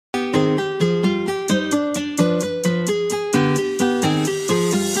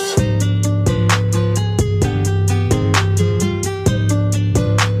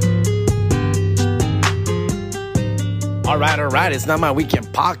right. It's Not My Weekend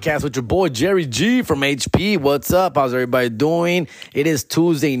podcast with your boy Jerry G from HP. What's up? How's everybody doing? It is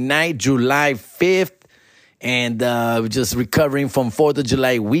Tuesday night, July 5th. And we're just recovering from 4th of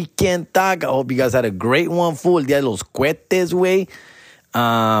July weekend, dog. I hope you guys had a great one, fool. El Día de los Cohetes, way.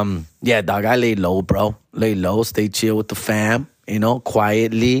 Yeah, dog, I lay low, bro. Lay low, stay chill with the fam,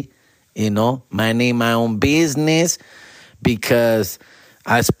 quietly, minding my own business because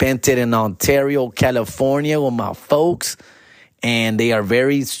I spent it in Ontario, California with my folks, and they are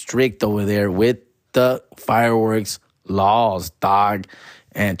very strict over there with the fireworks laws, dog.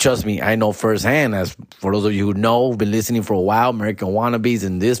 And trust me, I know firsthand, as for those of you who know, who've been listening for a while, American Wannabes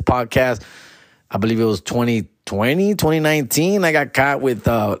in this podcast, I believe it was 2020, 2019, I got caught with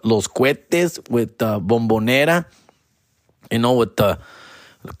Los Cohetes, with Bombonera, with the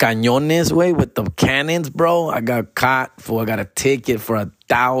cañones, way, with the cannons, bro. I got caught I got a ticket for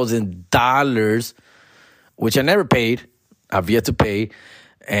 $1,000, which I never paid. I've yet to pay.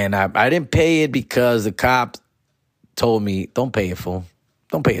 And I didn't pay it because the cops told me, don't pay it, fool.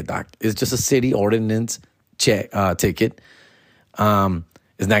 Don't pay it, doc. It's just a city ordinance ticket. It's not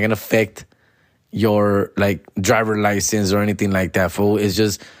going to affect your, driver license or anything like that, fool. It's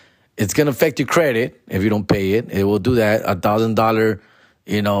going to affect your credit if you don't pay it. It will do that. $1,000,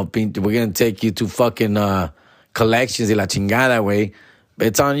 we're going to take you to fucking collections y la chingada, way.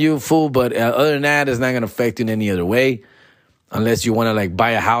 It's on you, fool. But other than that, it's not going to affect you in any other way. Unless you want to,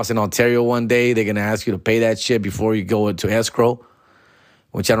 buy a house in Ontario one day, they're going to ask you to pay that shit before you go into escrow,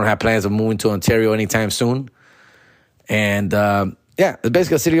 which I don't have plans of moving to Ontario anytime soon. And, it's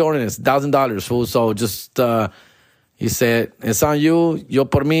basically a city ordinance, $1,000, fool. So just, he said, it's on you. Yo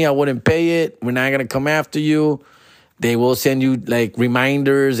por mí, I wouldn't pay it. We're not going to come after you. They will send you,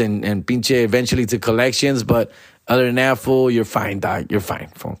 reminders and pinche eventually to collections. But other than that, fool, you're fine, dog. You're fine,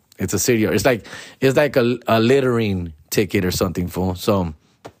 fool. It's a city. It's like a littering ticket or something, fool. So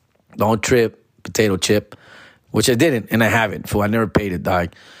don't trip, potato chip, which I didn't, and I haven't, fool. I never paid it,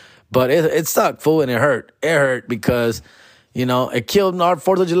 dog. But it sucked, fool, and it hurt. It hurt because, it killed our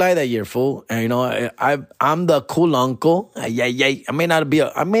 4th of July that year, fool. And, I'm the cool uncle. I may not be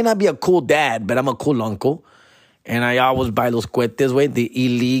a cool dad, but I'm a cool uncle. And I always buy those cohetes, way, the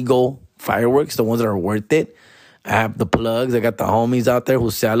illegal fireworks, the ones that are worth it. I have the plugs. I got the homies out there who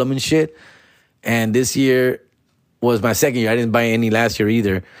sell them and shit. And this year was my second year. I didn't buy any last year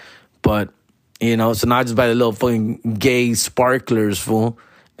either. But, so now I just buy the little fucking gay sparklers, fool,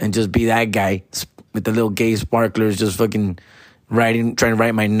 and just be that guy with the little gay sparklers, just fucking trying to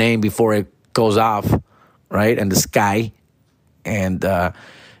write my name before it goes off, right? And the sky. And, I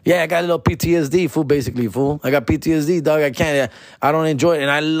got a little PTSD, fool, basically, fool. I got PTSD, dog. I don't enjoy it.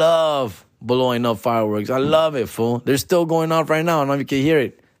 And I love blowing up fireworks. I love it, fool. They're still going off right now. I don't know if you can hear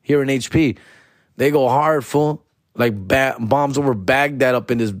it here in HP. They go hard, fool. Like bombs over Baghdad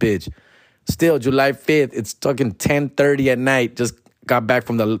up in this bitch. Still, July 5th, it's fucking 10:30 at night. Just got back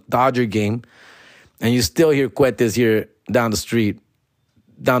from the Dodger game. And you still hear cohetes here down the street,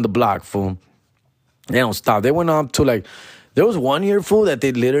 down the block, fool. They don't stop. They went on to there was one year, fool, that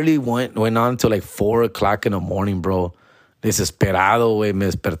they literally went on to 4 o'clock in the morning, bro. Desesperado, güey. Me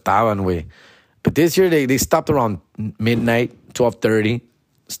despertaban, güey. But this year, they stopped around midnight, 12:30.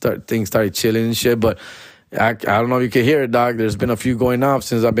 Things started chilling and shit. But I don't know if you can hear it, dog. There's been a few going off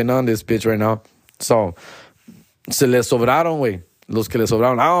since I've been on this bitch right now. So, se les sobraron, güey. Los que les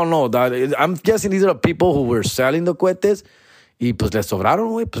sobraron. I don't know, dog. I'm guessing these are the people who were selling the cohetes. Y pues les sobraron,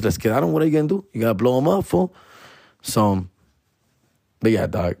 güey. Pues les quedaron. What are you going to do? You got to blow them up, fool. So, but yeah,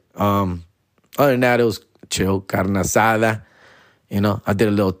 dog. Other than that, it was chill. Carne asada. I did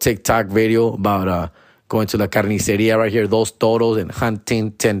a little TikTok video about going to la carniceria right here, Dos Toros in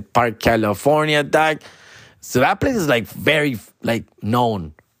Huntington Park, California, dog. So that place is very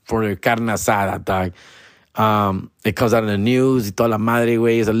known for their carne asada, dog. It comes out in the news. Y toda la madre,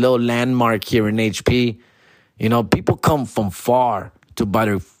 güey. It's a little landmark here in HP. People come from far to buy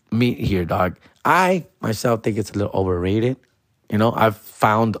their meat here, dog. I myself think it's a little overrated. I've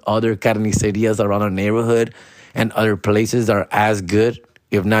found other carnicerias around our neighborhood and other places that are as good,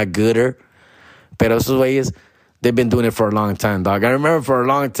 if not gooder. Pero esos güeyes, they've been doing it for a long time, dog. I remember for a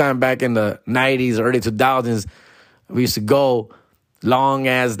long time back in the 90s, early 2000s, we used to go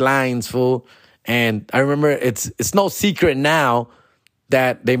long-ass lines, fool. And I remember it's no secret now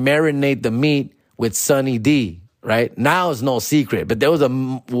that they marinate the meat with Sunny D, right? Now it's no secret. But there was a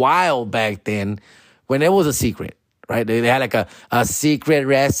while back then when it was a secret. Right? They had a secret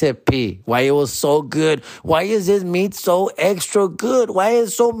recipe. Why it was so good. Why is this meat so extra good? Why is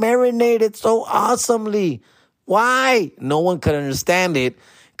it so marinated so awesomely? Why? No one could understand it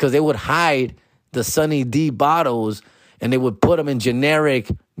because they would hide the Sunny D bottles and they would put them in generic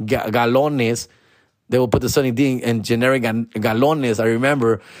galones. They would put the Sunny D in generic galones, I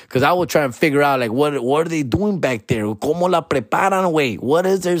remember, because I would try and figure out, like, what are they doing back there? ¿Cómo la preparan, güey? What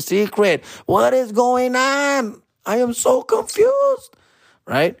is their secret? What is going on? I am so confused,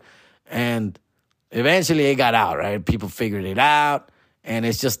 right? And eventually it got out, right? People figured it out, and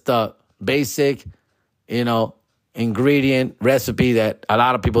it's just the basic, ingredient recipe that a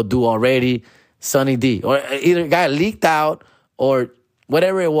lot of people do already, Sunny D. Or either it got leaked out or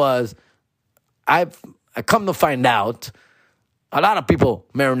whatever it was. I come to find out, a lot of people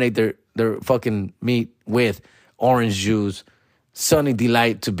marinate their fucking meat with orange juice, Sunny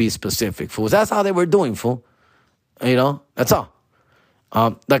Delight to be specific, fools. That's how they were doing, fool. That's all.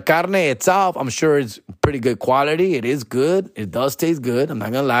 The carne itself, I'm sure it's pretty good quality. It is good. It does taste good. I'm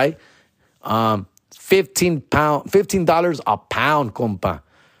not gonna lie. $15 a pound, compa.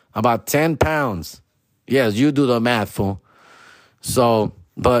 About 10 pounds. Yes, you do the math, fool. So,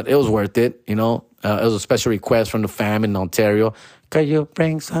 but it was worth it, It was a special request from the fam in Ontario. Can you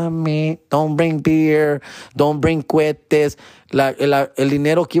bring some meat? Don't bring beer. Don't bring cohetes. El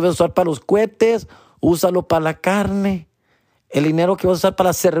dinero que ibas a usar para los cohetes, úsalo para la carne. El dinero que vas a usar para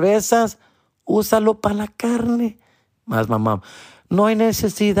las cervezas, úsalo para la carne. Más mamá. No hay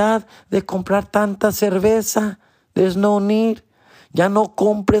necesidad de comprar tanta cerveza. There's no need. Ya no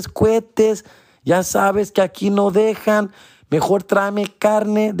compres cohetes. Ya sabes que aquí no dejan. Mejor tráeme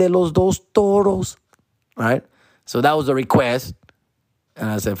carne de los dos toros. Right? So that was the request. And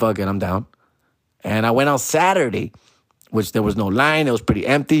I said, fuck it, I'm down. And I went on Saturday, which there was no line. It was pretty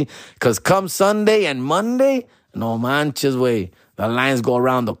empty. Because come Sunday and Monday, no manches, way. The lines go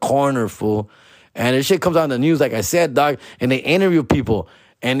around the corner, fool. And this shit comes on the news, like I said, dog. And they interview people.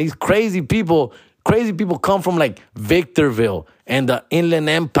 And these crazy people come from like Victorville and the Inland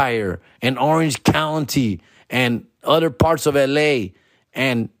Empire and Orange County and other parts of LA.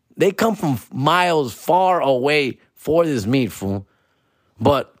 And they come from miles far away for this meat, fool.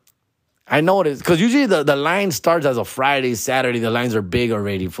 But I noticed, because usually the line starts as a Friday, Saturday. The lines are big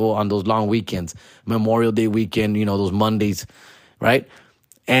already, fool, on those long weekends. Memorial Day weekend, those Mondays, right?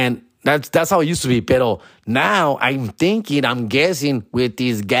 And that's how it used to be. Pero now I'm guessing with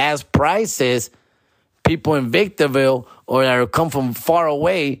these gas prices, people in Victorville or that come from far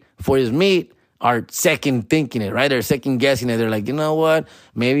away for his meat are second thinking it, right? They're second guessing it. They're like, you know what?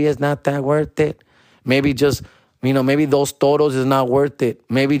 Maybe it's not that worth it. Maybe just, maybe those toros is not worth it.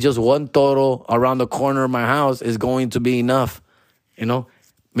 Maybe just one toro around the corner of my house is going to be enough.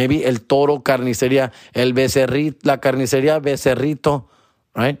 Maybe el toro carnicería, la carnicería Becerrito,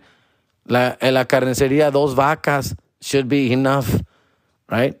 right? La carnicería Dos Vacas should be enough,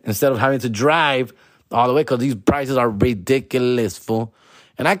 right? Instead of having to drive all the way, because these prices are ridiculous, fool.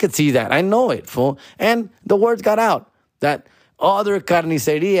 And I could see that. I know it, fool. And the words got out that other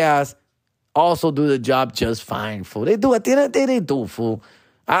carnicerias also do the job just fine, fool. They do. At the end of the day, they do, fool.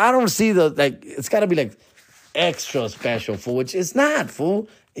 I don't see it's got to be like extra special, fool, which it's not, fool.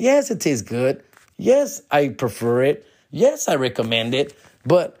 Yes, it tastes good. Yes, I prefer it. Yes, I recommend it.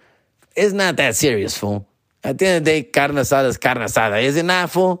 But it's not that serious, fool. At the end of the day, carne asada is carne asada. Is it not,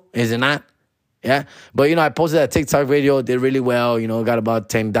 fool? Is it not? Yeah. But, I posted that TikTok video, did really well, got about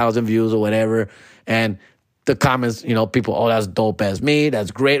 10,000 views or whatever. And the comments, people, oh, that's dope-ass meat. That's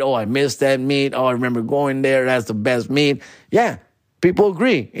great. Oh, I missed that meat. Oh, I remember going there. That's the best meat. Yeah. People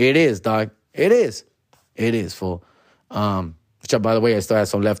agree. It is, dog. It is. It is, fool. Which, by the way, I still had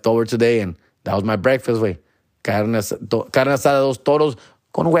some left over today, and that was my breakfast, way. Carne asada dos toros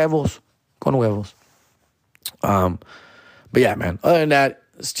con huevos. Con huevos. But yeah, man, other than that,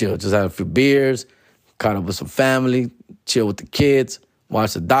 it's chill. Just had a few beers, caught up with some family, chill with the kids,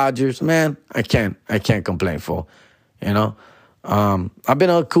 watch the Dodgers. Man, I can't complain, fool. I've been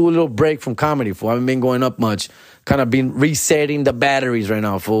on a cool little break from comedy, fool. I haven't been going up much. Kind of been resetting the batteries right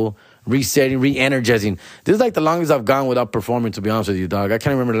now, fool. Resetting, re-energizing. This is like the longest I've gone without performing, to be honest with you, dog. I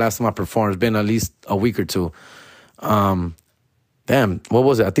can't remember the last time I performed. It's been at least a week or two. Damn, what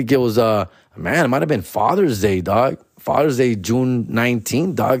was it? I think it was, it might have been Father's Day, dog. Father's Day, June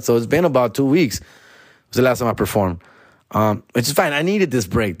 19th, dog. So it's been about 2 weeks. It was the last time I performed. Which is fine. I needed this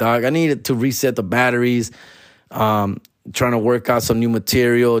break, dog. I needed to reset the batteries. Trying to work out some new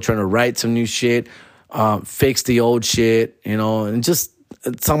material. Trying to write some new shit. Fix the old shit, and just,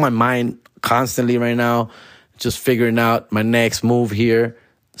 it's on my mind constantly right now. Just figuring out my next move here,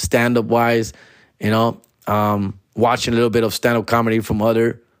 stand-up wise, watching a little bit of stand-up comedy from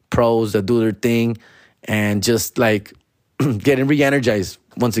other pros that do their thing, and just like getting re-energized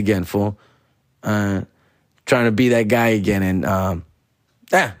once again, fool. Trying to be that guy again. And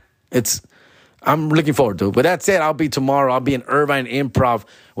it's I'm looking forward to it. But that's it. I'll be tomorrow. I'll be in Irvine Improv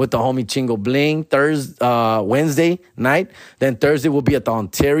with the homie Chingo Bling Wednesday night. Then Thursday we'll be at the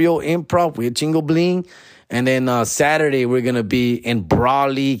Ontario Improv with Chingo Bling. And then Saturday we're going to be in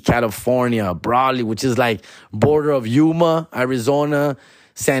Brawley, California. Brawley, which is like border of Yuma, Arizona,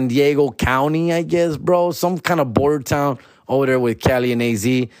 San Diego County, I guess, bro. Some kind of border town over there with Cali and AZ.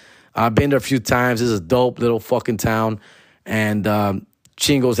 I've been there a few times. It's a dope little fucking town. And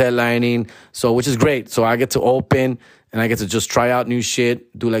Chingo's headlining, so which is great. So I get to open and I get to just try out new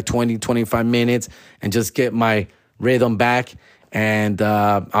shit, do like 20, 25 minutes and just get my rhythm back. And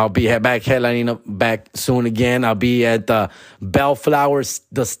I'll be back headlining back soon again. I'll be at the Bellflower,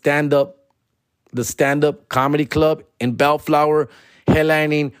 the stand-up comedy club in Bellflower,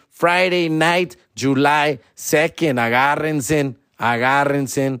 headlining Friday night, July 2nd.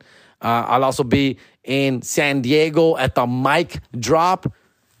 Agárrense. I'll also be in San Diego at the Mic Drop,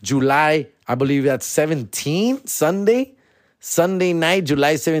 July, I believe that's 17th, Sunday night,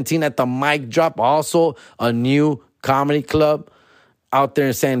 July 17th at the Mic Drop. Also a new comedy club out there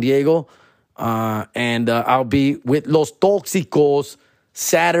in San Diego. And I'll be with Los Tóxicos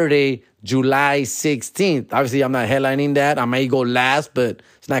Saturday, July 16th. Obviously, I'm not headlining that. I may go last, but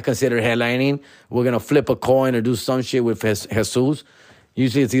it's not considered headlining. We're going to flip a coin or do some shit with Jesus.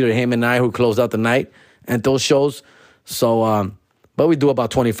 Usually it's either him and I who close out the night at those shows. So, but we do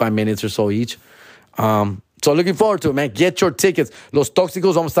about 25 minutes or so each. So looking forward to it, man. Get your tickets. Los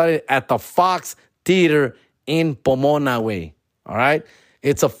Tóxicos almost started at the Fox Theater in Pomona Way. All right?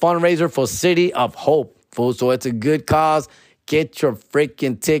 It's a fundraiser for City of Hope, fool. So it's a good cause. Get your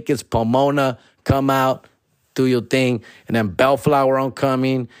freaking tickets. Pomona, come out, do your thing. And then Bellflower, I'm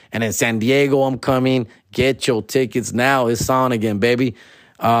coming. And then San Diego, I'm coming. Get your tickets now. It's on again, baby.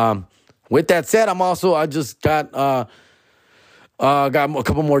 With that said, I just got a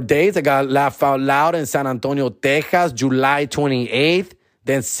couple more days. I got Laugh Out Loud in San Antonio, Texas, July 28th.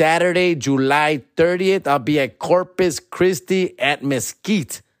 Then Saturday, July 30th, I'll be at Corpus Christi at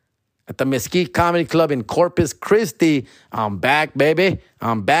Mesquite. At the Mesquite Comedy Club in Corpus Christi. I'm back, baby.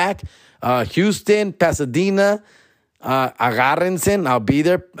 I'm back. Houston, Pasadena, agárrense. I'll be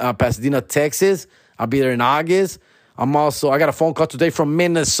there. Pasadena, Texas. I'll be there in August. I got a phone call today from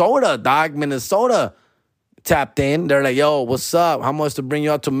Minnesota, dog. Minnesota tapped in. They're like, yo, what's up? How much to bring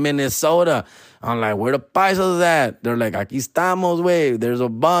you out to Minnesota? I'm like, where the paisas at? They're like, aquí estamos, wey. There's a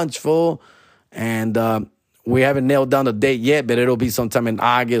bunch, fool. And we haven't nailed down the date yet, but it'll be sometime in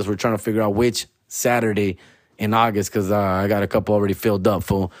August. We're trying to figure out which Saturday in August because I got a couple already filled up,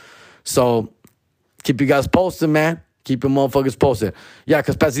 fool. So keep you guys posted, man. Keep your motherfuckers posted. Yeah,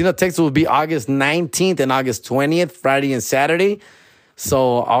 because Pasadena, Texas will be August 19th and August 20th, Friday and Saturday.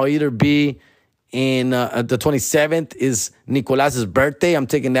 So I'll either be in the 27th is Nicolas's birthday. I'm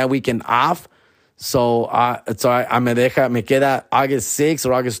taking that weekend off. So me queda August 6th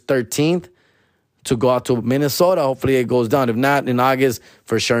or August 13th to go out to Minnesota. Hopefully it goes down. If not, in August,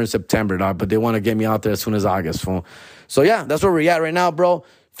 for sure in September, dog. But they want to get me out there as soon as August, fool. So yeah, that's where we're at right now, bro.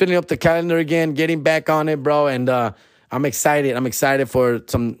 Filling up the calendar again, getting back on it, bro. And I'm excited. I'm excited for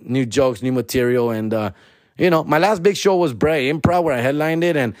some new jokes, new material. And, my last big show was Bray Improv where I headlined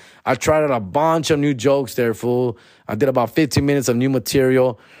it. And I tried out a bunch of new jokes there, fool. I did about 15 minutes of new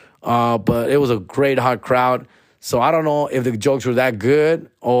material. But it was a great hot crowd. So I don't know if the jokes were that good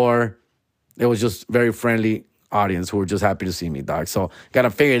or it was just very friendly audience who were just happy to see me, dog. So got to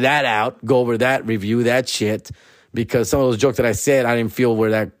figure that out, go over that, review that shit. Because some of those jokes that I said, I didn't feel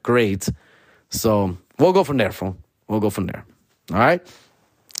were that great. So we'll go from there, fool. We'll go from there. All right?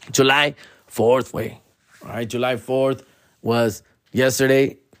 July 4th, way. All right? July 4th was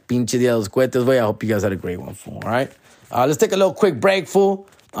yesterday. Pinche Dia de los Cohetes, way. I hope you guys had a great one, fool. All right? Let's take a little quick break, fool.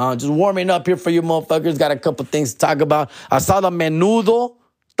 Just warming up here for you motherfuckers. Got a couple things to talk about. I saw the Menudo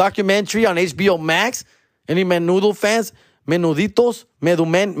documentary on HBO Max. Any Menudo fans? Menuditos?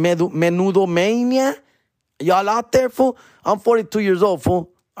 Menudo Mania? Y'all out there, fool? I'm 42 years old,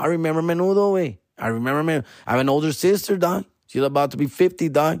 fool. I remember Menudo, way. I have an older sister, dog. She's about to be 50,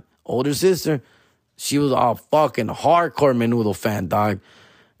 dog. Older sister. She was a fucking hardcore Menudo fan, dog.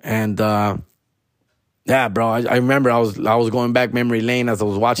 And, yeah, bro, I remember I was going back memory lane as I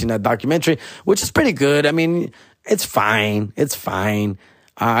was watching that documentary, which is pretty good. I mean, it's fine. It's fine.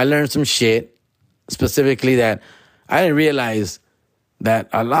 I learned some shit, specifically that I didn't realize that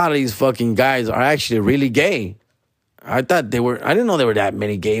a lot of these fucking guys are actually really gay. I didn't know there were that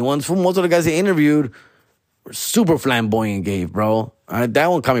many gay ones. Most of the guys they interviewed were super flamboyant gay, bro.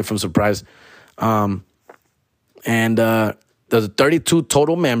 That one coming from surprise. And there's 32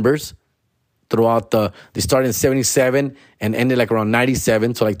 total members. throughout they started in 77 and ended like around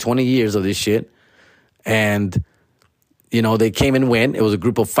 97. So like 20 years of this shit. And, you know, they came and went. It was a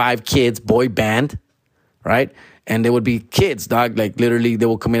group of 5 kids, boy band, right? And they would be kids, dog. Like literally they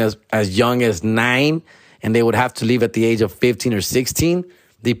would come in as young as 9 and they would have to leave at the age of 15 or 16,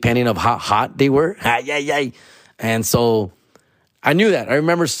 depending on how hot they were. And so I knew that. I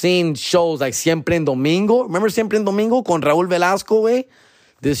remember seeing shows like Siempre en Domingo. Remember Siempre en Domingo con Raúl Velasco, güey?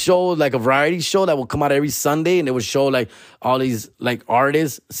 This show was like a variety show that would come out every Sunday, and they would show like all these like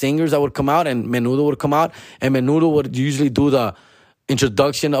artists, singers that would come out, and Menudo would come out, and Menudo would usually do the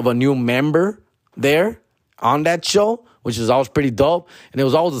introduction of a new member there on that show, which is always pretty dope. And it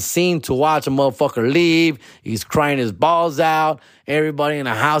was always a scene to watch a motherfucker leave. He's crying his balls out. Everybody in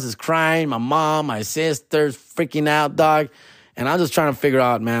the house is crying. My mom, my sisters freaking out, dog. And I'm just trying to figure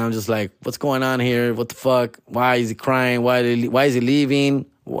out, man. I'm just like, what's going on here? What the fuck? Why is he crying? Why is he leaving?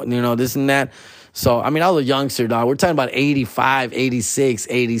 You know, this and that. So, I mean, I was a youngster, dog. We're talking about 85, 86,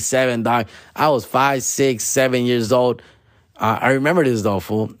 87, dog. I was 5, 6, 7 years old. I remember this, though,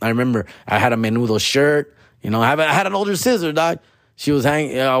 fool. I remember I had a Menudo shirt. You know, I had an older sister, dog. She was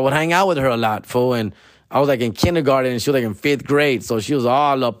I would hang out with her a lot, fool. And I was like in kindergarten and she was like in 5th grade. So she was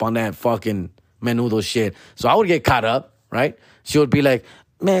all up on that fucking Menudo shit. So I would get caught up, right? She would be like,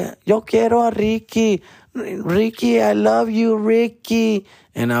 man, yo quiero a Ricky. Ricky, I love you, Ricky.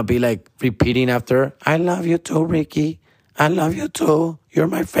 And I'll be like repeating after her, I love you too, Ricky. I love you too. You're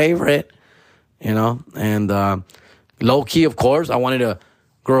my favorite. You know? And low key, of course, I wanted to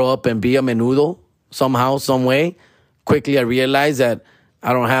grow up and be a Menudo somehow, some way. Quickly, I realized that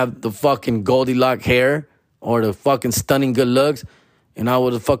I don't have the fucking Goldilocks hair or the fucking stunning good looks. And I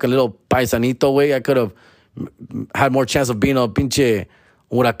was a fucking little paisanito way. I could have had more chance of being a pinche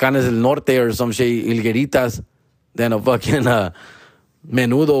Huracanes del Norte or some shit, Higueritas, than a fucking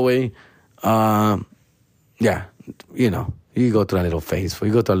Menudo way. Yeah, you know, you go through that little phase.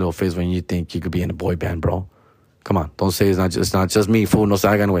 You go through a little phase when you think you could be in a boy band, bro. Come on, don't say it's not just me, fool. No se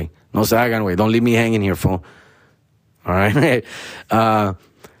hagan, way. No se hagan, way. Don't leave me hanging here, fool. All right? With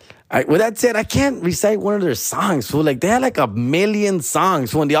that said, I can't recite one of their songs, fool. Like, they had like 1,000,000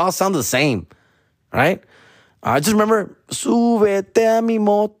 songs, fool, and they all sound the same, right? I just remember, Súbete a mi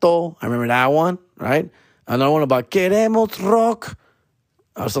moto. I remember that one, right? Another one about Queremos rock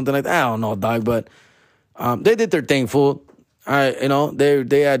or something like that. I don't know, dog, but they did their thing, fool. You know,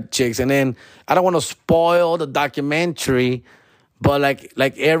 they had chicks. And then I don't want to spoil the documentary, but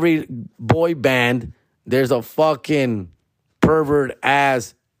like every boy band, there's a fucking pervert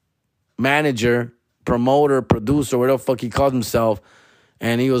ass manager, promoter, producer, whatever the fuck he calls himself.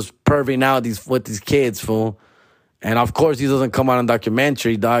 And he was perving out with these kids, fool. And of course, he doesn't come out on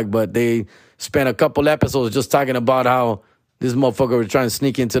documentary, dog, but they spent a couple episodes just talking about how this motherfucker was trying to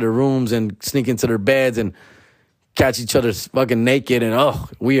sneak into their rooms and sneak into their beds and catch each other fucking naked and,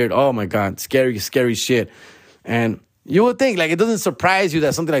 weird. Oh, my God. Scary, scary shit. And you would think, like, it doesn't surprise you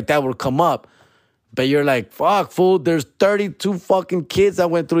that something like that would come up. But you're like, fuck, fool, there's 32 fucking kids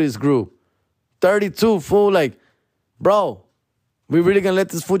that went through this group. 32, fool. Like, bro, we really gonna let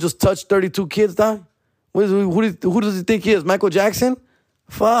this fool just touch 32 kids, dog? Who does he think he is? Michael Jackson?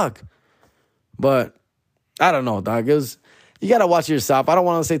 Fuck. But I don't know, dog. You gotta watch it yourself. I don't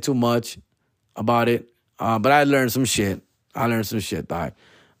want to say too much about it. But I learned some shit. Dog.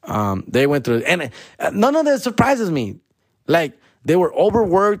 They went through, and none of that surprises me. Like, they were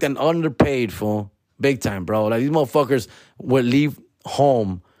overworked and underpaid, fool. Big time, bro. Like, these motherfuckers would leave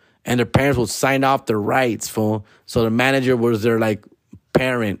home and their parents would sign off their rights, fool. So the manager was their, like,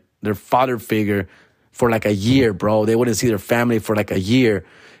 parent, their father figure for, like, a year, bro. They wouldn't see their family for, like, a year.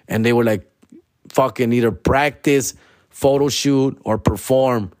 And they would, like, fucking either practice, photo shoot, or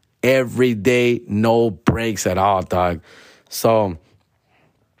perform every day, no breaks at all, dog. So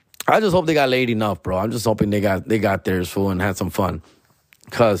I just hope they got laid enough, bro. I'm just hoping they got theirs, fool, and had some fun.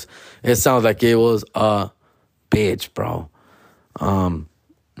 Because it sounds like it was a bitch, bro.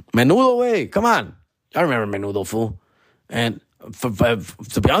 Menudo, way. Come on. I remember Menudo, fool. And to be honest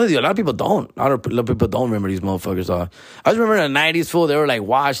with you, a lot of people don't. A lot of people don't remember these motherfuckers. I just remember in the 90s, fool, they were like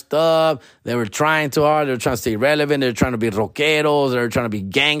washed up. They were trying too hard. They were trying to stay relevant. They were trying to be rockeros. They were trying to be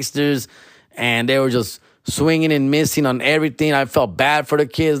gangsters. And they were just swinging and missing on everything. I felt bad for the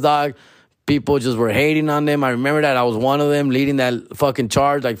kids, dog. People just were hating on them. I remember that I was one of them leading that fucking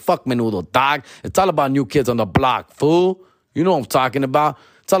charge. Like, fuck Menudo, dog. It's all about New Kids on the Block, fool. You know what I'm talking about.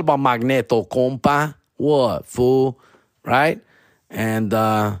 It's all about Magneto, compa. What, fool? Right? And,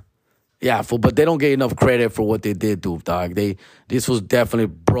 yeah, fool. But they don't get enough credit for what they did do, dog. This was definitely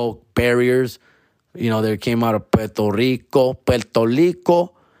broke barriers. You know, they came out of Puerto Rico,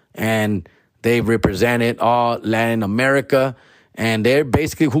 and They represented all Latin America. And they're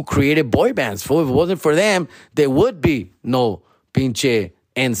basically who created boy bands. Fool. If it wasn't for them, there would be no pinche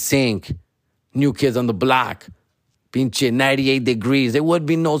NSYNC, New Kids on the Block, pinche 98 Degrees. There would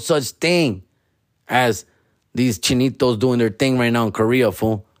be no such thing as these chinitos doing their thing right now in Korea,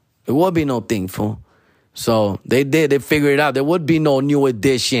 fool. There would be no thing, fool. So they did. They figured it out. There would be no New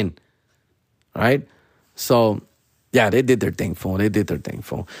Edition, right? So, yeah, they did their thing, fool. They did their thing,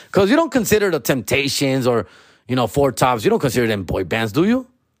 fool. Because you don't consider the Temptations or, Four Tops. You don't consider them boy bands, do you?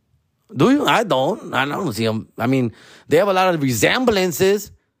 Do you? I don't. I don't see them. I mean, they have a lot of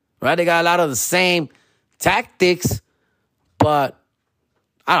resemblances, right? They got a lot of the same tactics, but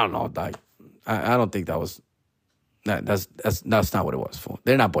I don't know. Like, I don't think that was. That's not what it was, fool.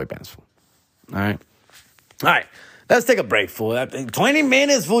 They're not boy bands, fool. All right. Let's take a break, fool. 20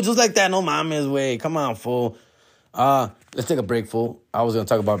 minutes, fool, just like that. No mames, way. Come on, fool. Let's take a break, fool. I was going to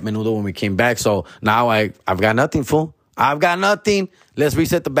talk about Menudo when we came back, so now I've got nothing, fool. I've got nothing. Let's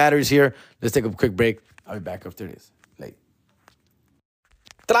reset the batteries here. Let's take a quick break. I'll be back after this. Late.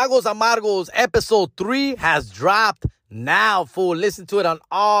 Tragos Amargos episode 3 has dropped now, fool. Listen to it on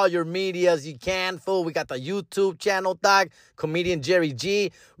all your medias you can, fool. We got the YouTube channel, dog. Comedian Jerry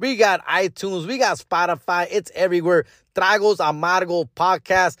G. We got iTunes. We got Spotify. It's everywhere. Tragos Amargo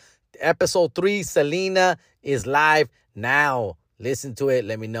podcast. Episode 3, Selena, is live now. Listen to it.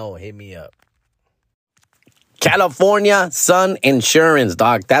 Let me know. Hit me up. California Sun Insurance,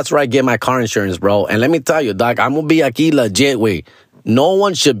 dog. That's where I get my car insurance, bro. And let me tell you, dog, I'm going to be aquí legit, way. No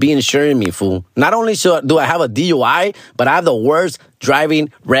one should be insuring me, fool. Not only do I have a DUI, but I have the worst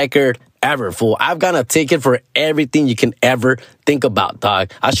driving record ever, fool. I've got a ticket for everything you can ever think about,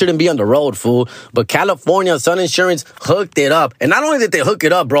 dog. I shouldn't be on the road, fool. But California Sun Insurance hooked it up. And not only did they hook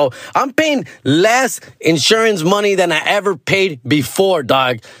it up, bro, I'm paying less insurance money than I ever paid before,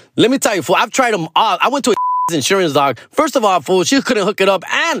 dog. Let me tell you, fool, I've tried them all. I went to a insurance, dog. First of all, fool, she couldn't hook it up,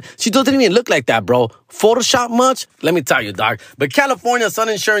 and she doesn't even look like that, bro. Photoshop much? Let me tell you, dog. But California Sun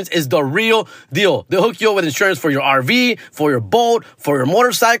Insurance is the real deal. They'll hook you up with insurance for your RV, for your boat, for your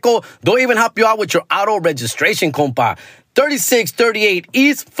motorcycle. They'll even help you out with your auto registration, compa. 3638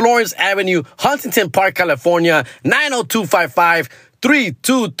 East Florence Avenue, Huntington Park, California, 90255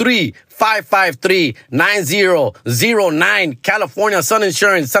 323-553-9009. California Sun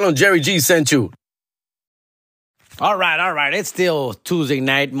Insurance. Tell them Jerry G sent you. All right. It's still Tuesday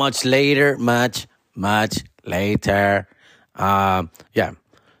night, much later. Yeah.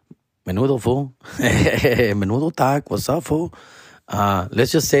 Menudo, fool. Menudo tag. What's up, fool?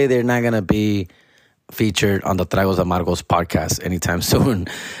 Let's just say they're not going to be featured on the Tragos Amargos podcast anytime soon.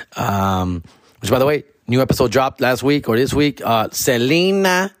 Which, by the way, new episode dropped last week or this week.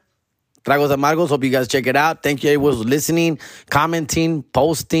 Selena, Tragos Amargos. Hope you guys check it out. Thank you everyone for listening, commenting,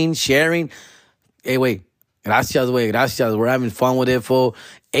 posting, sharing. Hey, wait. Gracias, güey. Gracias. We're having fun with it, fool.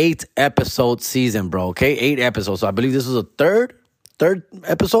 8 episode season, bro. Okay? 8 episodes. So I believe this was a third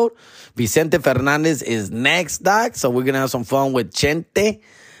episode. Vicente Fernandez is next, doc. So we're going to have some fun with Chente,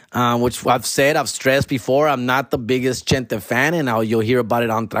 which I've stressed before. I'm not the biggest Chente fan, and you'll hear about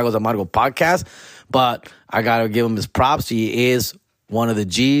it on Tragos Amargo podcast. But I got to give him his props. He is one of the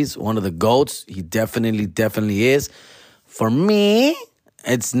G's, one of the GOATs. He definitely is. For me,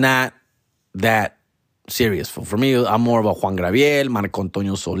 it's not that serious. For me, I'm more of a Juan Gabriel, Marco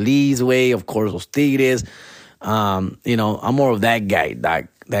Antonio Solís way, of course, Los Tigres. I'm more of that guy. That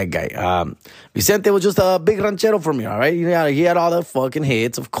guy. Vicente was just a big ranchero for me, all right? He had all the fucking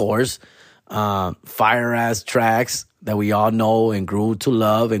hits, of course. Fire-ass tracks that we all know and grew to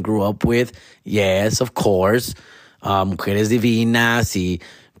love and grew up with. Yes, of course. Mujeres Divinas y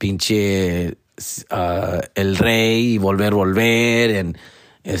pinche El Rey y Volver and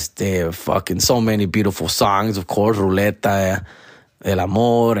fucking so many beautiful songs, of course. Ruleta del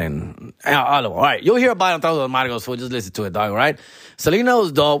Amor and all of them. All right, you'll hear about it on Tragos Amargos, fool. Just listen to it, dog, all right? Selena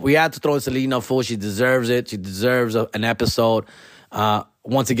was dope. We had to throw in Selena, fool. She deserves it. She deserves an episode.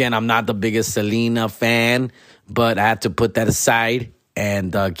 Once again, I'm not the biggest Selena fan, but I had to put that aside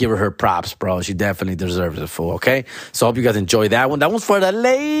and give her props, bro. She definitely deserves it, fool, okay? So I hope you guys enjoy that one. That one's for the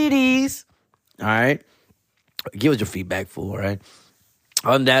ladies, all right? Give us your feedback, fool, all right?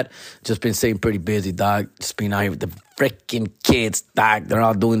 On that, just been staying pretty busy, dog. Just being out here with the freaking kids, dog. They're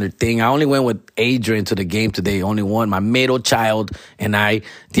all doing their thing. I only went with Adrian to the game today. Only one, my middle child and I.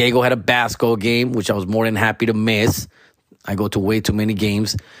 Diego had a basketball game, which I was more than happy to miss. I go to way too many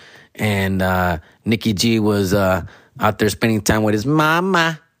games. And Nicky G was out there spending time with his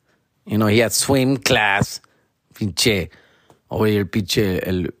mama. He had swim class. Pinche. Over here,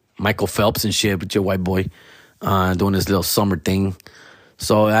 pinche, Michael Phelps and shit, pinche white boy. Doing this little summer thing.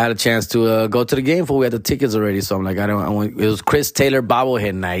 So I had a chance to go to the game. For we had the tickets already. So I'm like, it was Chris Taylor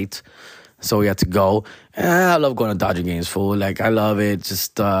bobblehead night. So we had to go. And I love going to Dodger games, fool. Like, I love it.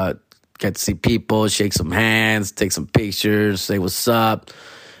 Just get to see people, shake some hands, take some pictures, say what's up.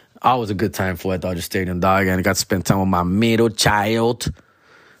 Always a good time for at Dodger Stadium, dog. And I got to spend time with my middle child.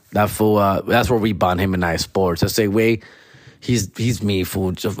 That fool, that's where we bond, him and I, sports. I say, wait. He's me,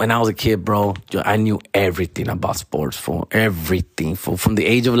 fool. Just when I was a kid, bro, I knew everything about sports, fool. Everything, fool. From the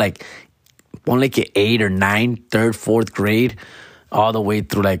age of like, only like 8 or 9, 3rd, 4th grade, all the way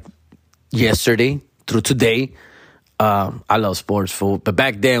through like yesterday, through today. I love sports, fool. But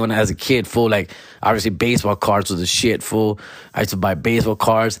back then, when I was a kid, fool, like, obviously baseball cards was the shit, fool. I used to buy baseball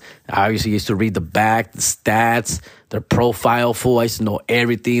cards. I obviously used to read the back, the stats, their profile, fool. I used to know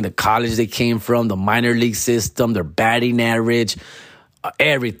everything, the college they came from, the minor league system, their batting average,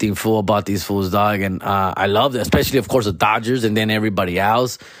 everything, fool, about these fools, dog. And I loved it, especially, of course, the Dodgers and then everybody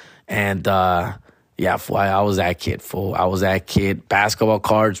else. And, yeah, fool, I was that kid, fool. I was that kid. Basketball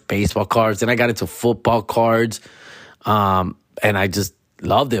cards, baseball cards. Then I got into football cards. And I just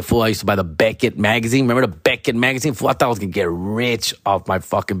loved it, fool. I used to buy the Beckett magazine. Remember the Beckett magazine? Fool, I thought I was going to get rich off my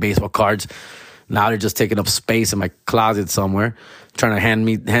fucking baseball cards. Now they're just taking up space in my closet somewhere. Trying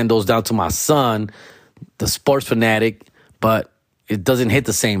to hand those down to my son, the sports fanatic. But it doesn't hit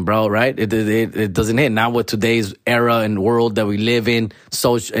the same, bro, right? It doesn't hit. Not with today's era and world that we live in.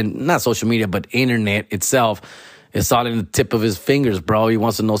 Not social media, but internet itself. It's all in the tip of his fingers, bro. He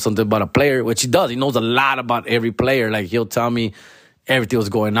wants to know something about a player, which he does. He knows a lot about every player. Like, he'll tell me everything that's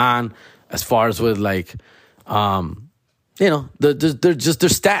going on as far as with, like, they're just their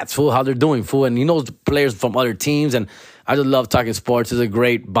stats, fool, how they're doing, fool. And he knows the players from other teams. And I just love talking sports. It's a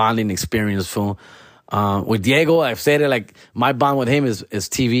great bonding experience, fool. With Diego, I've said it, like, my bond with him is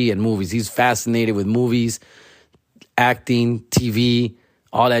TV and movies. He's fascinated with movies, acting, TV,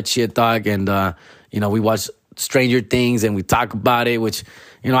 all that shit, dog. And, we watch Stranger Things and we talk about it, which,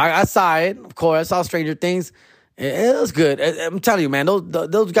 I saw it, of course. I saw Stranger Things. It was good. I'm telling you, man,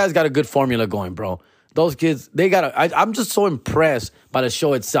 those guys got a good formula going, bro. Those kids, I'm just so impressed by the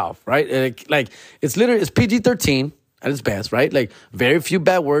show itself, right? Like, it's PG-13 at its best, right? Like, very few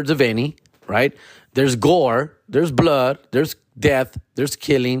bad words, if any, right? There's gore, there's blood, there's death, there's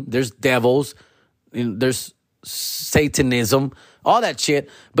killing, there's devils, there's Satanism, all that shit.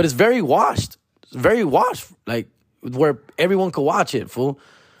 But it's very washed. It's very washed, like, where everyone could watch it, fool.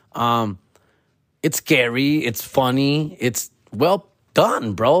 It's scary, it's funny, it's well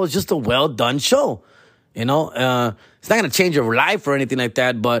done, bro. It's just a well done show. It's not gonna change your life or anything like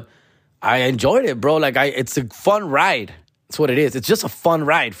that, but I enjoyed it, bro. Like, it's a fun ride. That's what it is. It's just a fun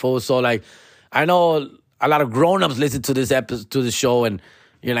ride, fool. So, like, I know a lot of grown-ups listen to this episode, to the show, and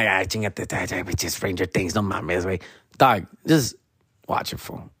you're like, just Stranger Things, no mames, way. Dog, just watch it,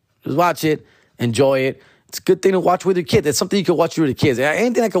 fool. Just watch it, enjoy it. It's a good thing to watch with your kids. It's something you can watch with your kids.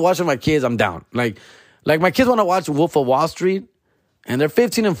 Anything I can watch with my kids, I'm down. Like my kids want to watch Wolf of Wall Street, and they're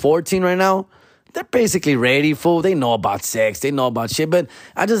 15 and 14 right now. They're basically ready, fool. They know about sex. They know about shit. But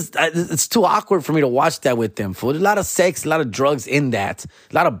it's too awkward for me to watch that with them, fool. There's a lot of sex, a lot of drugs in that.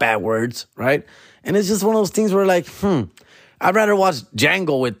 A lot of bad words, right? And it's just one of those things where, like, I'd rather watch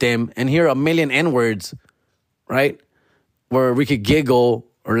Django with them and hear a million N-words, right? Where we could giggle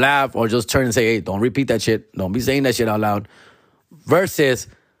or laugh or just turn and say, hey, don't repeat that shit. Don't be saying that shit out loud. Versus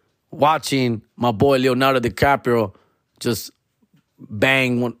watching my boy Leonardo DiCaprio just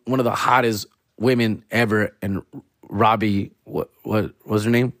bang one of the hottest women ever, and Robbie, what was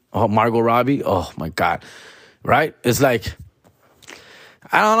her name? Oh, Margot Robbie. Oh my God, right? It's like,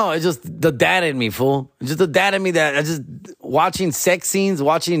 I don't know. It's just the dad in me, fool. It's just the dad in me that I just watching sex scenes,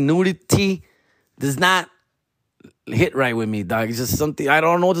 watching nudity does not hit right with me, dog. It's just something I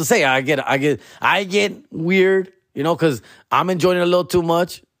don't know what to say. I get weird, because I'm enjoying it a little too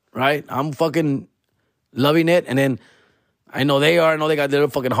much, right? I'm fucking loving it, and then I know they are. I know they got their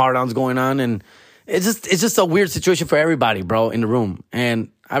fucking hard-ons going on, and it's just a weird situation for everybody, bro, in the room.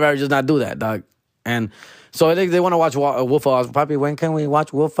 And I'd rather just not do that, dog. And so I think they want to watch Wolf of Wall Street. Papi, when can we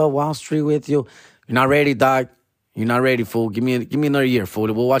watch Wolf of Wall Street with you? You're not ready, dog. You're not ready, fool. Give me another year,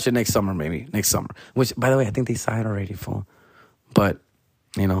 fool. We'll watch it next summer, maybe. Next summer. Which, by the way, I think they saw it already, fool. But,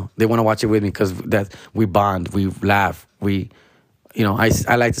 they want to watch it with me because we bond, we laugh, I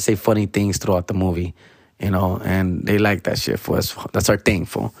like to say funny things throughout the movie. And they like that shit, fool. That's our thing,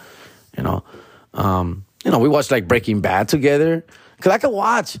 fool. We watch, like, Breaking Bad together. Because I could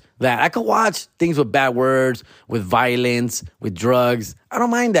watch that. I could watch things with bad words, with violence, with drugs. I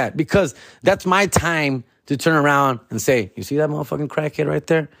don't mind that because that's my time to turn around and say, you see that motherfucking crackhead right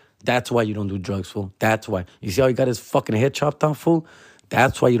there? That's why you don't do drugs, fool. That's why. You see how he got his fucking head chopped off, fool?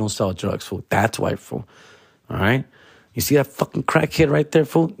 That's why you don't sell drugs, fool. That's why, fool. All right? You see that fucking crackhead right there,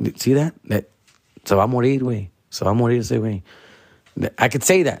 fool? See that? Se va a morir, güey. Se va a morir ese güey. I could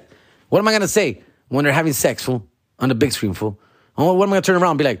say that. What am I going to say when they're having sex, fool? On the big screen, fool? What am I going to turn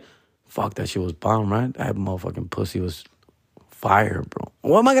around and be like, fuck, that shit was bomb, right? That motherfucking pussy was fire, bro.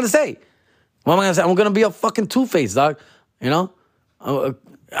 What am I going to say? What am I going to say? I'm going to be a fucking two-face, dog. You know?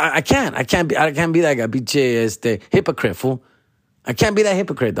 I can't be that guy. Biche, hypocrite, fool. I can't be that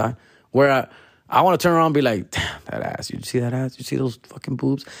hypocrite, dog. Where I want to turn around and be like, damn, that ass. You see that ass? You see those fucking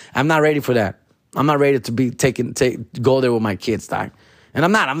boobs? I'm not ready for that. I'm not ready to be go there with my kids, dog. And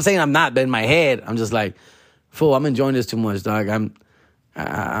I'm not. I'm saying I'm not, but in my head, I'm just like, fool, I'm enjoying this too much, dog. I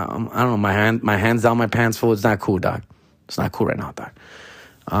don't know, my hands down my pants, fool. It's not cool, dog. It's not cool right now,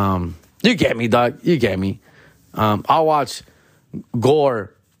 dog. You get me, dog. You get me. I'll watch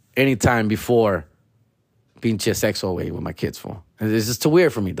gore anytime before pinche sexo away with my kids, fool. It's just too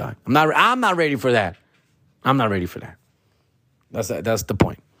weird for me, dog. I'm not ready for that. I'm not ready for that. That's the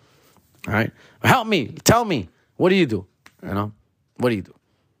point. All right? Help me. Tell me. What do you do? You know? What do you do?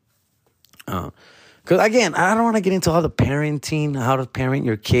 Because, again, I don't want to get into all the parenting, how to parent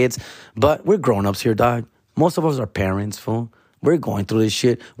your kids, but we're grown-ups here, dog. Most of us are parents, fool. We're going through this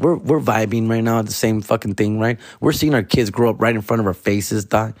shit. We're vibing right now, the same fucking thing, right? We're seeing our kids grow up right in front of our faces,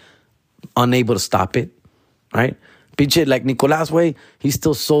 dog. Unable to stop it, right? Bitch, like Nicolas, way, he's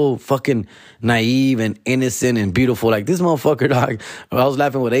still so fucking naive and innocent and beautiful. Like this motherfucker, dog. I was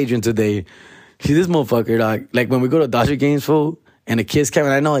laughing with Adrian today. See, this motherfucker, dog. Like when we go to Dodger games, fool, and the kids come,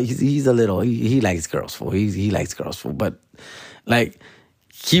 and I know he's a little, he likes girls, fool. He likes girls, fool. But like,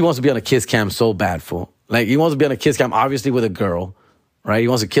 he wants to be on a kiss cam so bad, fool. Like, he wants to be on a kiss cam, obviously with a girl, right? He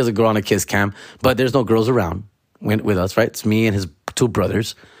wants to kiss a girl on a kiss cam, but there's no girls around with us, right? It's me and his two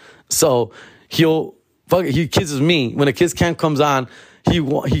brothers. So he kisses me. When a kiss cam comes on,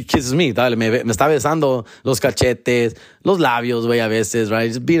 he kisses me. Dale, me está besando los cachetes, los labios, güey, a veces, right?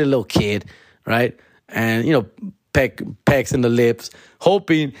 Just being a little kid, right? And, you know, pecks in the lips,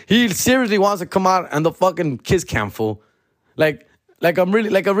 hoping he seriously wants to come out on the fucking kiss cam, fool. Like a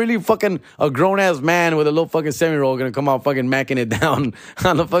really fucking a grown ass man with a little fucking 7-year-old gonna come out fucking macking it down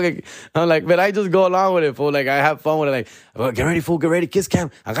on the fucking. I'm like, but I just go along with it, fool. Like I have fun with it. Like, well, get ready, fool. Get ready, kiss cam.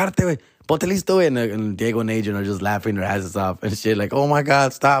 Agárrate, güey. Ponte listo, güey. And Diego and Adrian are just laughing their asses off and shit. Like, oh my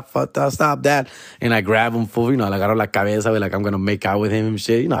god, stop that. And I grab him, fool. You know, like I don't like cabeza, güey. Like I'm gonna make out with him and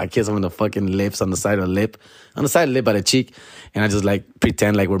shit. You know, I kiss him on the fucking lips, on the side of the lip, by the cheek. And I just like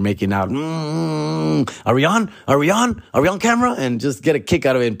pretend like we're making out. Are we on? Are we on camera? And just get a kick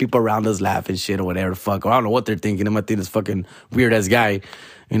out of it. And people around us laugh and shit or whatever the fuck. Or I don't know what they're thinking. They might think this fucking weird ass guy.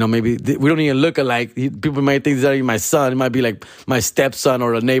 You know, maybe we don't even look alike. People might think that my son. It might be like my stepson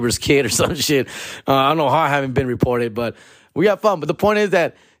or a neighbor's kid or some shit. I don't know how I haven't been reported, but we have fun. But the point is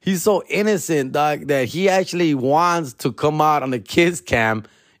that he's so innocent, dog, that he actually wants to come out on the kiss cam,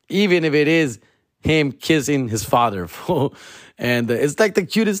 even if it is him kissing his father, fool. And it's like the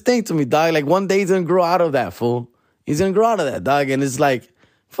cutest thing to me, dog. Like one day he's going to grow out of that, fool. He's going to grow out of that, dog. And it's like,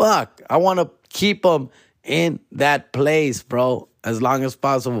 fuck, I want to keep him in that place, bro, as long as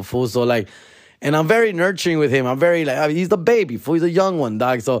possible, fool. So like, and I'm very nurturing with him. I'm very like, he's the baby, fool. He's a young one,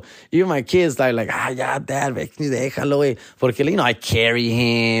 dog. So even my kids like, yeah, dad, déjalo, güey. Porque, you know, I carry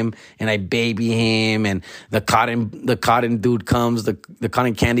him and I baby him, and the cotton dude comes, the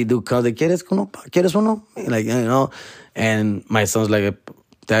cotton candy dude comes. Like, ¿Quieres uno? Like, you know, and my son's like,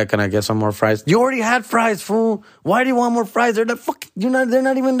 Dad, can I get some more fries? You already had fries, fool. Why do you want more fries? They're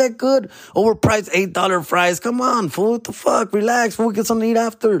not even that good. Overpriced $8 fries. Come on, fool. What the fuck? Relax, fool. Get something to eat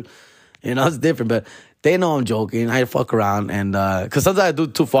after. You know, it's different, but they know I'm joking. I fuck around, and because sometimes I do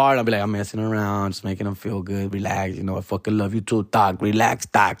too far, and I'll be like, I'm messing around, just making them feel good, relax. You know, I fucking love you too, dog. Relax,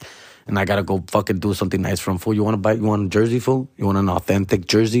 dog. And I gotta go fucking do something nice for him, fool. You want a jersey, fool? You want an authentic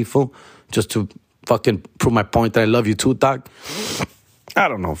jersey, fool? Just to fucking prove my point that I love you too, dog. I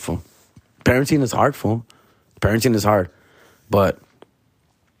don't know, fool. Parenting is hard, fool. Parenting is hard, but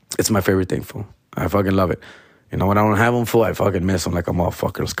it's my favorite thing, fool. I fucking love it. You know, when I don't have them, fool, I fucking miss them like a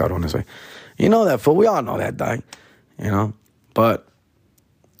motherfucker. Los cabrones, way. You know that, fool. We all know that, dog. You know? But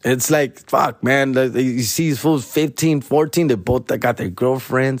it's like, fuck, man. You see these fools 15, 14, they both got their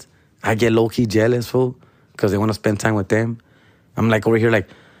girlfriends. I get low-key jealous, fool, because they want to spend time with them. I'm like over here, like,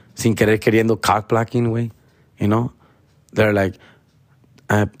 sin querer queriendo cock-blocking, way. You know? They're like,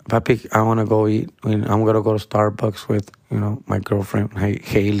 Papi, I want to go eat. I'm going to go to Starbucks with, you know, my girlfriend,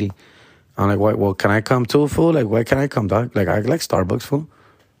 Haley. I'm like, what? Well, can I come too, fool? Like, why can I come, dog? Like, I like Starbucks, fool.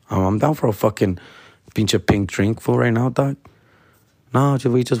 I'm down for a fucking pinche pink drink, fool, right now, dog. No,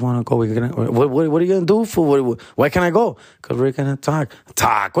 we just want to go. What are you going to do, fool? Why can't I go? Because we're going to talk.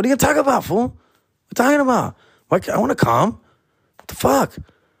 Talk? What are you going to talk about, fool? What are you talking about? I want to come. What the fuck?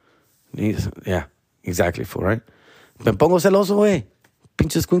 Yeah, exactly, fool, right? Me pongo celoso, güey.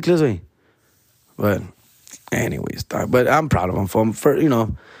 Pinches squinkles, güey. But anyways, dog. But I'm proud of them for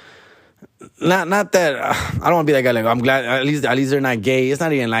not that I don't want to be that guy. Like, I'm glad at least they're not gay. It's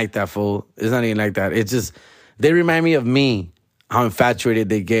not even like that, fool. It's not even like that. It's just they remind me of me, how infatuated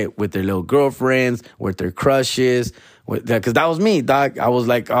they get with their little girlfriends, with their crushes, because that was me, dog. I was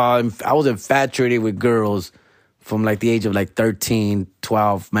like, I was infatuated with girls from like the age of like 13,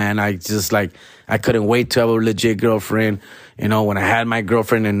 12, man. I couldn't wait to have a legit girlfriend. When I had my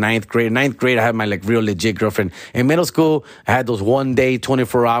girlfriend in ninth grade, I had my like real legit girlfriend. In middle school, I had those 1 day,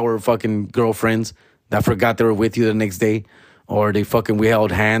 24-hour fucking girlfriends that forgot they were with you the next day. Or we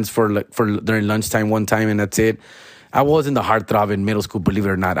held hands for during lunchtime one time and that's it. I wasn't the heartthrob in middle school, believe it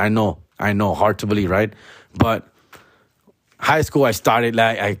or not. I know, hard to believe, right? But high school, I started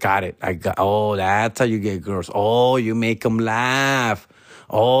I got it. Oh, that's how you get girls. Oh, you make them laugh.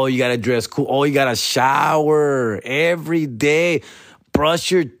 Oh, you got to dress cool. Oh, you got to shower every day.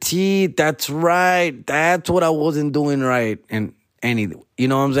 Brush your teeth. That's right. That's what I wasn't doing right. And you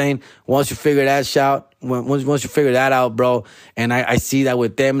know what I'm saying? Once you figure that out, once you figure that out, bro, and I see that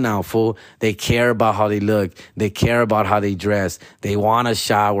with them now, fool. They care about how they look. They care about how they dress. They want to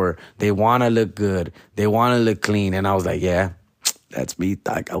shower. They want to look good. They want to look clean. And I was like, yeah, that's me,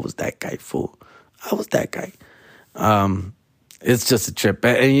 dog. I was that guy, fool. I was that guy. It's just a trip.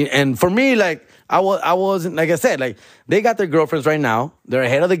 And for me, like, I wasn't, like I said, like, they got their girlfriends right now. They're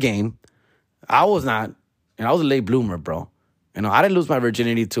ahead of the game. I was not. And I was a late bloomer, bro. I didn't lose my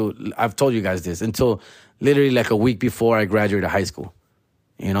virginity I've told you guys this, until literally like a week before I graduated high school.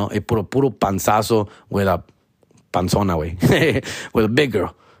 It put a puro panzazo with a panzona, way, with a big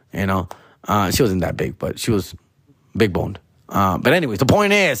girl, She wasn't that big, but she was big boned. But anyways, the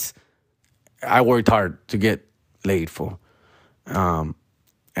point is, I worked hard to get laid, fool.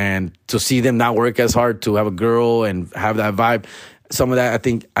 And to see them not work as hard to have a girl and have that vibe, some of that I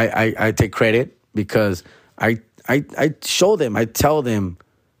think I take credit, because I show them, I tell them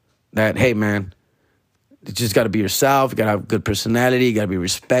that, hey, man, you just got to be yourself. You got to have a good personality. You got to be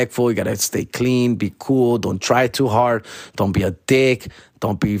respectful. You got to stay clean, be cool. Don't try too hard. Don't be a dick.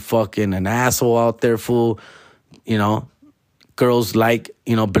 Don't be fucking an asshole out there, fool. Girls like,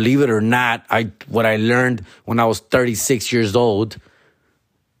 believe it or not, what I learned when I was 36 years old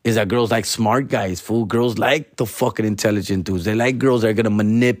is that girls like smart guys, fool. Girls like the fucking intelligent dudes. They like girls that are going to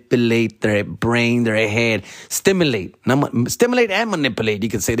manipulate their brain, their head, stimulate and manipulate. You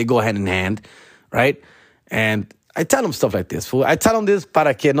could say they go hand in hand, right? And I tell them stuff like this, fool. I tell them this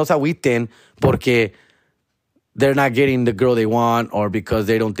para que no se agüiten porque they're not getting the girl they want, or because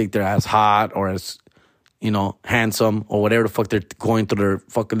they don't think they're as hot or as, handsome, or whatever the fuck they're going through their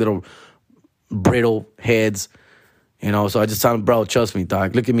fucking little brittle heads. So I just tell them, bro, trust me,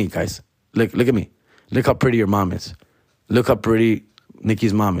 dog. Look at me, guys. Look at me. Look how pretty your mom is. Look how pretty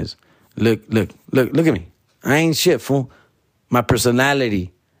Nikki's mom is. Look at me. I ain't shit, fool. My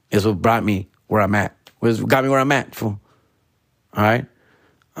personality is what brought me where I'm at. What got me where I'm at, fool. All right?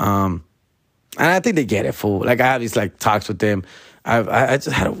 And I think they get it, fool. Like, I have these, like, talks with them. I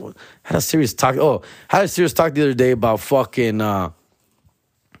just had a serious talk. Oh, I had a serious talk the other day about fucking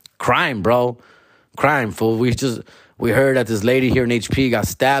crime, bro. Crime, fool. We heard that this lady here in HP got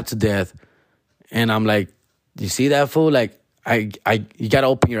stabbed to death. And I'm like, you see that, fool? Like, you got to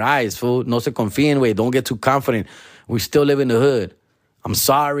open your eyes, fool. No se confíen, way. Don't get too confident. We still live in the hood. I'm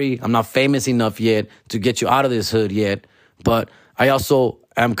sorry. I'm not famous enough yet to get you out of this hood yet. But I also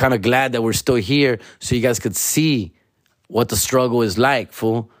am kind of glad that we're still here so you guys could see what the struggle is like,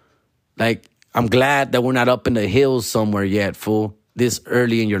 fool. Like, I'm glad that we're not up in the hills somewhere yet, fool, this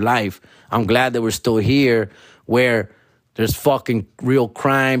early in your life. I'm glad that we're still here where there's fucking real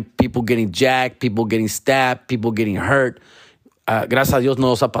crime, people getting jacked, people getting stabbed, people getting hurt. Gracias a Dios no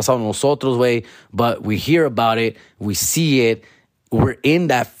nos ha pasado a nosotros, güey, but we hear about it, we see it, we're in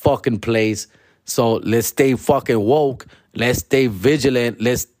that fucking place. So let's stay fucking woke, let's stay vigilant,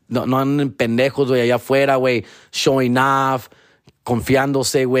 no anden pendejos, güey, allá afuera, güey, showing off,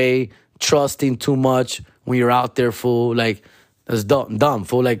 confiándose, güey, trusting too much when you're out there, fool. Like, that's dumb,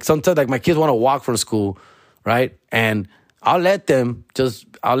 fool. Like, sometimes, like, my kids want to walk from school, right? And I'll let them,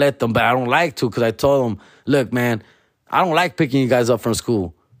 but I don't like to, because I told them, look, man, I don't like picking you guys up from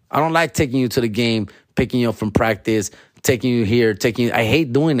school. I don't like taking you to the game, picking you up from practice, taking you here, I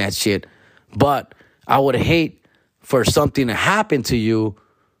hate doing that shit. But I would hate for something to happen to you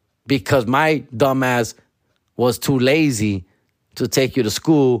because my dumbass was too lazy to take you to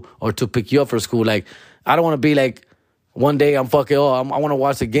school or to pick you up for school. Like, I don't want to be like, one day I'm fucking, I want to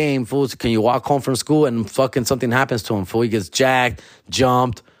watch the game, fool. So can you walk home from school and fucking something happens to him, fool? He gets jacked,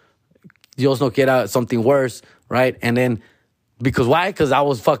 jumped. Dios no quiera, something worse, right? And then, because why? Because I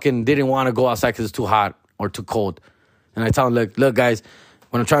was fucking didn't want to go outside because it's too hot or too cold. And I tell him, look, guys,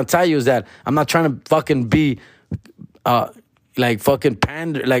 what I'm trying to tell you is that I'm not trying to fucking be, like fucking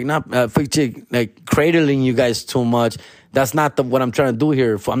pander, like not, like cradling you guys too much. That's not what I'm trying to do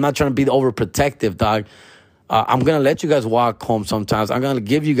here. I'm not trying to be overprotective, dog. I'm going to let you guys walk home sometimes. I'm going to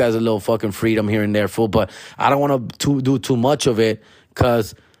give you guys a little fucking freedom here and there, fool. But I don't want to do too much of it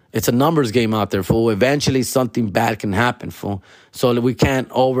because it's a numbers game out there, fool. Eventually something bad can happen, fool. So we can't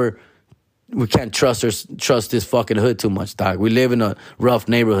trust this fucking hood too much, dog. We live in a rough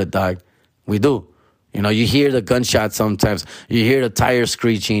neighborhood, dog. We do. You know, you hear the gunshots sometimes. You hear the tires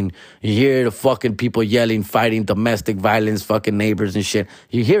screeching. You hear the fucking people yelling, fighting, domestic violence, fucking neighbors and shit.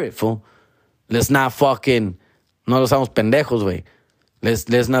 You hear it, fool. Let's not fucking, no nos hagamos pendejos, güey.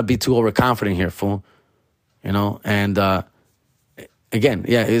 Let's not be too overconfident here, fool. You know, and again,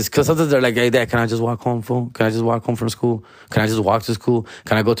 yeah, it's because sometimes they're like, hey, Dad, can I just walk home, fool? Can I just walk home from school? Can I just walk to school?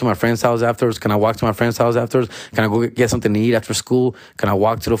 Can I go to my friend's house afterwards? Can I walk to my friend's house afterwards? Can I go get something to eat after school? Can I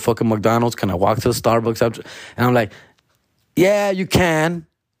walk to the fucking McDonald's? Can I walk to the Starbucks after? And I'm like, yeah, you can.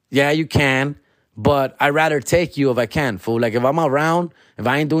 Yeah, you can. But I'd rather take you if I can, fool. Like, if I'm around, if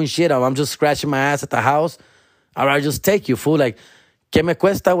I ain't doing shit, if I'm just scratching my ass at the house, I'd rather just take you, fool. Like, ¿qué me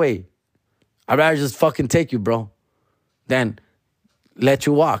cuesta, güey? I'd rather just fucking take you, bro, than let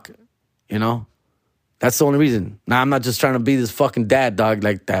you walk, you know? That's the only reason. Now, I'm not just trying to be this fucking dad, dog,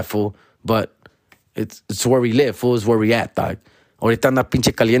 like that, fool. But it's where we live, fool. It's where we at, dog. Ahorita anda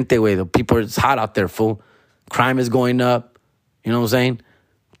pinche caliente, güey. The people, it's hot out there, fool. Crime is going up. You know what I'm saying?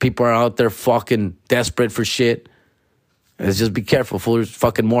 People are out there fucking desperate for shit. Let's just be careful, fool. There's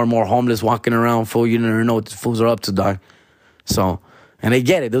fucking more and more homeless walking around, fool. You never know what the fools are up to, dog. So, and they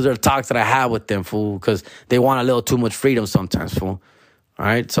get it. Those are talks that I have with them, fool, because they want a little too much freedom sometimes, fool. All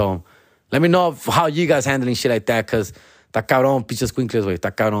right? So, let me know how you guys handling shit like that, because ta cabrón, pinches quincles, güey. Ta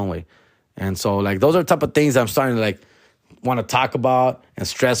cabrón, güey. And so, like, those are the type of things I'm starting to, like, want to talk about and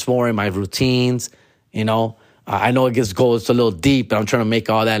stress more in my routines, you know? I know it goes a little deep, but I'm trying to make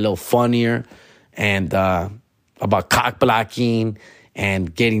all that a little funnier. And about cock blocking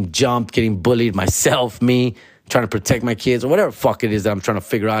and getting jumped, getting bullied myself, me, trying to protect my kids, or whatever the fuck it is that I'm trying to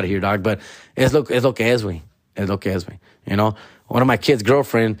figure out here, dog. But es lo que es, güey. Es lo que es, güey. You know? One of my kids'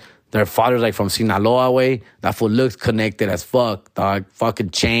 girlfriend, their father's like from Sinaloa, way. That fool looks connected as fuck, dog.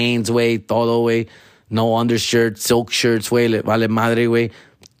 Fucking chains, way. Todo, way. No undershirt, silk shirts, way. Vale madre, way.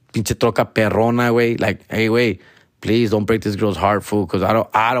 Pinche troca perrona, way. Like, hey, way, please don't break this girl's heart, fool, because I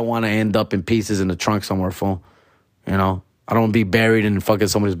don't want to end up in pieces in the trunk somewhere, fool. You know? I don't want to be buried in fucking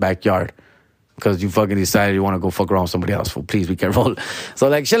somebody's backyard because you fucking decided you want to go fuck around with somebody else, fool. Please be careful. So,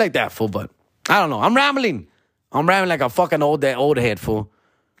 like, shit like that, fool. But I don't know. I'm rambling like a fucking old head, fool.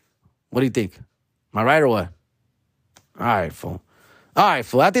 What do you think? Am I right or what? All right, fool. I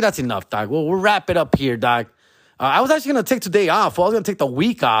think that's enough, dog. We'll wrap it up here, dog. I was actually going to take today off. I was going to take the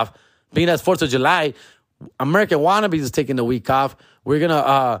week off, being as 4th of July. American Wannabes is taking the week off. We're going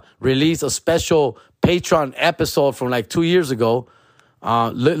to release a special Patreon episode from like 2 years ago.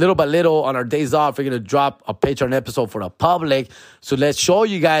 Little by little, on our days off, we're going to drop a Patreon episode for the public. So let's show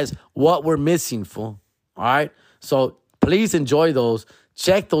you guys what we're missing, fool. All right? So please enjoy those.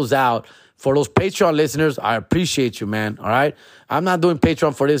 Check those out. For those Patreon listeners, I appreciate you, man. All right? I'm not doing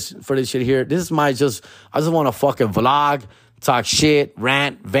Patreon for this shit here. This is I just want to fucking vlog, talk shit,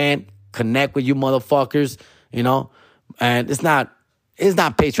 rant, vent, connect with you motherfuckers, you know? And it's not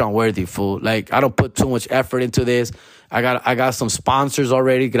Patreon worthy, fool. Like, I don't put too much effort into this. I got some sponsors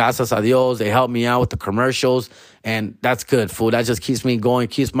already, gracias a Dios. They help me out with the commercials, and that's good, fool. That just keeps me going,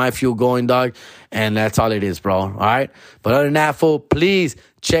 keeps my fuel going, dog. And that's all it is, bro. All right? But other than that, fool, please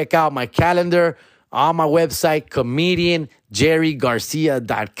check out my calendar on my website,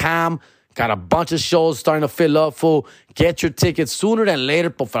 comedianjerrygarcia.com. Got a bunch of shows starting to fill up, fool. Get your tickets sooner than later,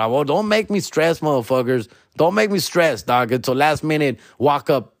 por favor. Don't make me stress, motherfuckers. Don't make me stress, dog. Until last minute, walk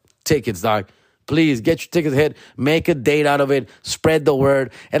up tickets, dog. Please, get your tickets ahead. Make a date out of it. Spread the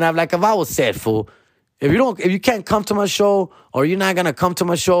word. And I've always said, fool, if you can't come to my show or you're not going to come to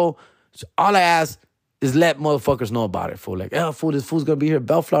my show, all I ask is let motherfuckers know about it, fool. Like, yeah, fool, this fool's going to be here,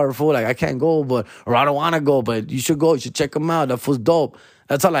 Bellflower, fool. Like, I can't go, or I don't want to go, but you should go. You should check him out. That fool's dope.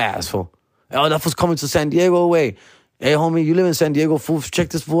 That's all I ask, fool. Oh, that fool's coming to San Diego, way. Hey, homie, you live in San Diego, fool. Check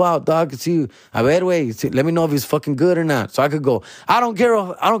this fool out, dog. See, a ver, way. Let me know if he's fucking good or not, so I could go. I don't care.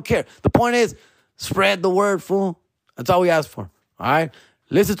 The point is, spread the word, fool. That's all we ask for. All right?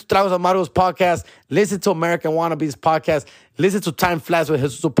 Listen to Tragos Amargos podcast. Listen to American Wannabes podcast. Listen to Time Flies with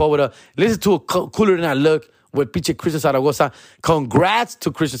Jesus Sepulveda. Listen to Cooler Than I Look with Piche Christian Zaragoza. Congrats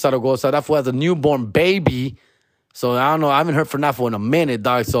to Christian Zaragoza. That fool has a newborn baby. So I don't know. I haven't heard from that fool in a minute,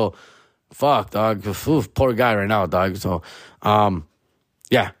 dog. So fuck, dog. Oof, poor guy right now, dog. So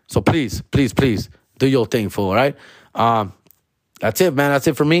yeah. So please do your thing, fool. All right. That's it, man. That's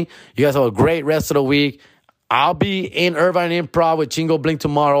it for me. You guys have a great rest of the week. I'll be in Irvine Improv with Chingo Bling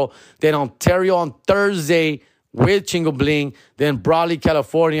tomorrow. Then Ontario on Thursday with Chingo Bling. Then Brawley,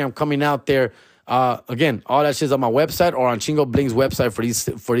 California. I'm coming out there. Again, all that shit's on my website or on Chingo Bling's website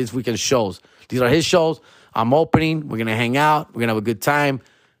for these weekend shows. These are his shows. I'm opening. We're going to hang out. We're going to have a good time.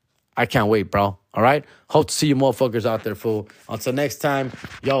 I can't wait, bro. All right? Hope to see you motherfuckers out there, fool. Until next time,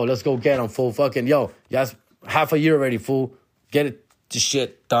 yo, let's go get them, fool. Fucking, yo, that's half a year already, fool. Get it, this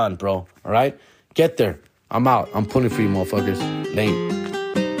shit done, bro. All right? Get there. I'm out. I'm pulling for you, motherfuckers. Lane.